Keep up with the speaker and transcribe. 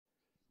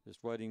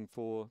Just waiting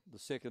for the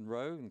second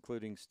row,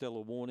 including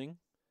Stellar Warning.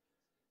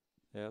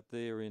 Out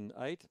there in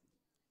 8.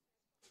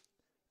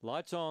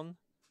 Lights on.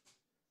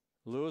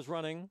 Lures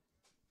running.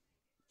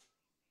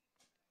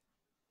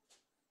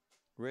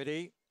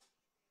 Ready.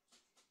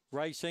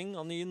 Racing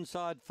on the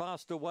inside,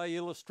 Fast Away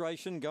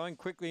Illustration, going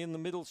quickly in the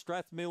middle,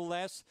 Strathmill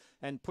Lass,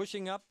 and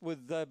pushing up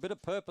with a bit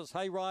of purpose,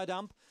 Hayride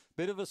Ump.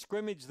 Bit of a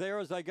scrimmage there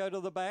as they go to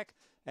the back,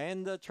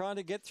 and trying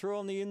to get through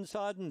on the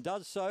inside, and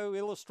does so.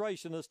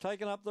 Illustration has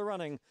taken up the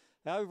running.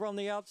 Over on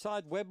the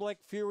outside,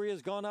 Webleck Fury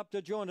has gone up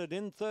to join it.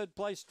 In third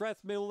place,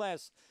 Strathmill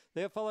Lass.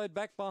 They're followed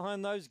back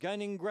behind those,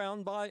 gaining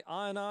ground by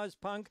Iron Eyes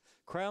Punk,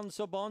 Crown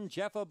Sabon,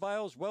 Jaffa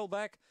Bales, well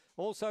back.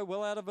 Also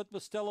well out of it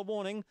with Stellar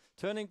Warning.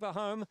 Turning for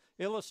home,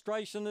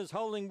 Illustration is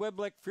holding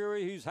Webleck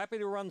Fury, who's happy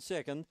to run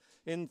second.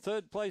 In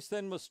third place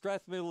then was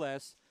Strathmill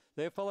Lass.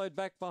 They're followed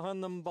back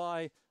behind them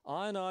by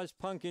Iron Eyes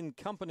Punk in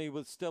company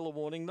with Stellar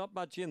Warning. Not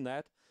much in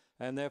that.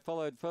 And they're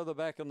followed further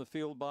back on the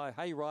field by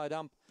Hayride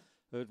Ump.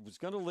 It was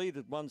going to lead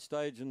at one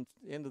stage and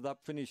ended up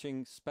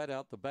finishing spat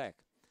out the back.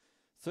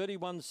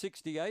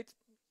 31.68.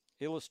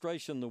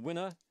 Illustration the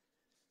winner.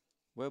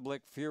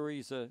 Webleck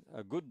Fury's a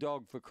good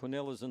dog for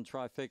Quinellas and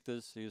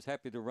Trifectas. He was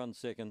happy to run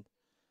second.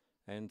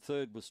 And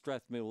third was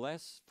Strathmill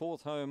Lass.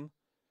 Fourth home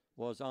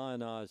was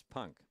Iron Eyes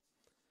Punk.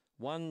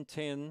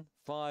 1:10,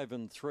 5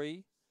 and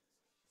 3.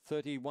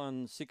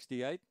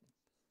 31.68.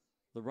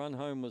 The run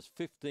home was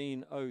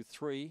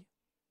 15.03.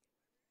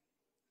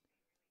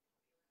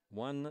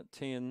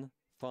 1:10,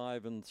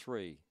 5 and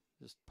 3.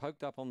 Just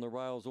poked up on the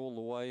rails all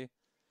the way.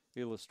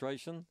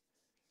 Illustration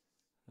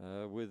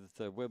with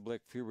Webleck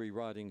Fury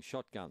riding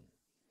shotgun.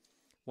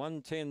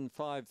 1:10,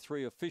 5,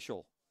 3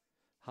 official.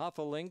 Half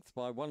a length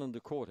by 1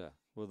 1/4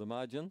 were the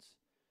margins.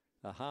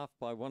 A half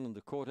by 1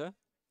 1/4.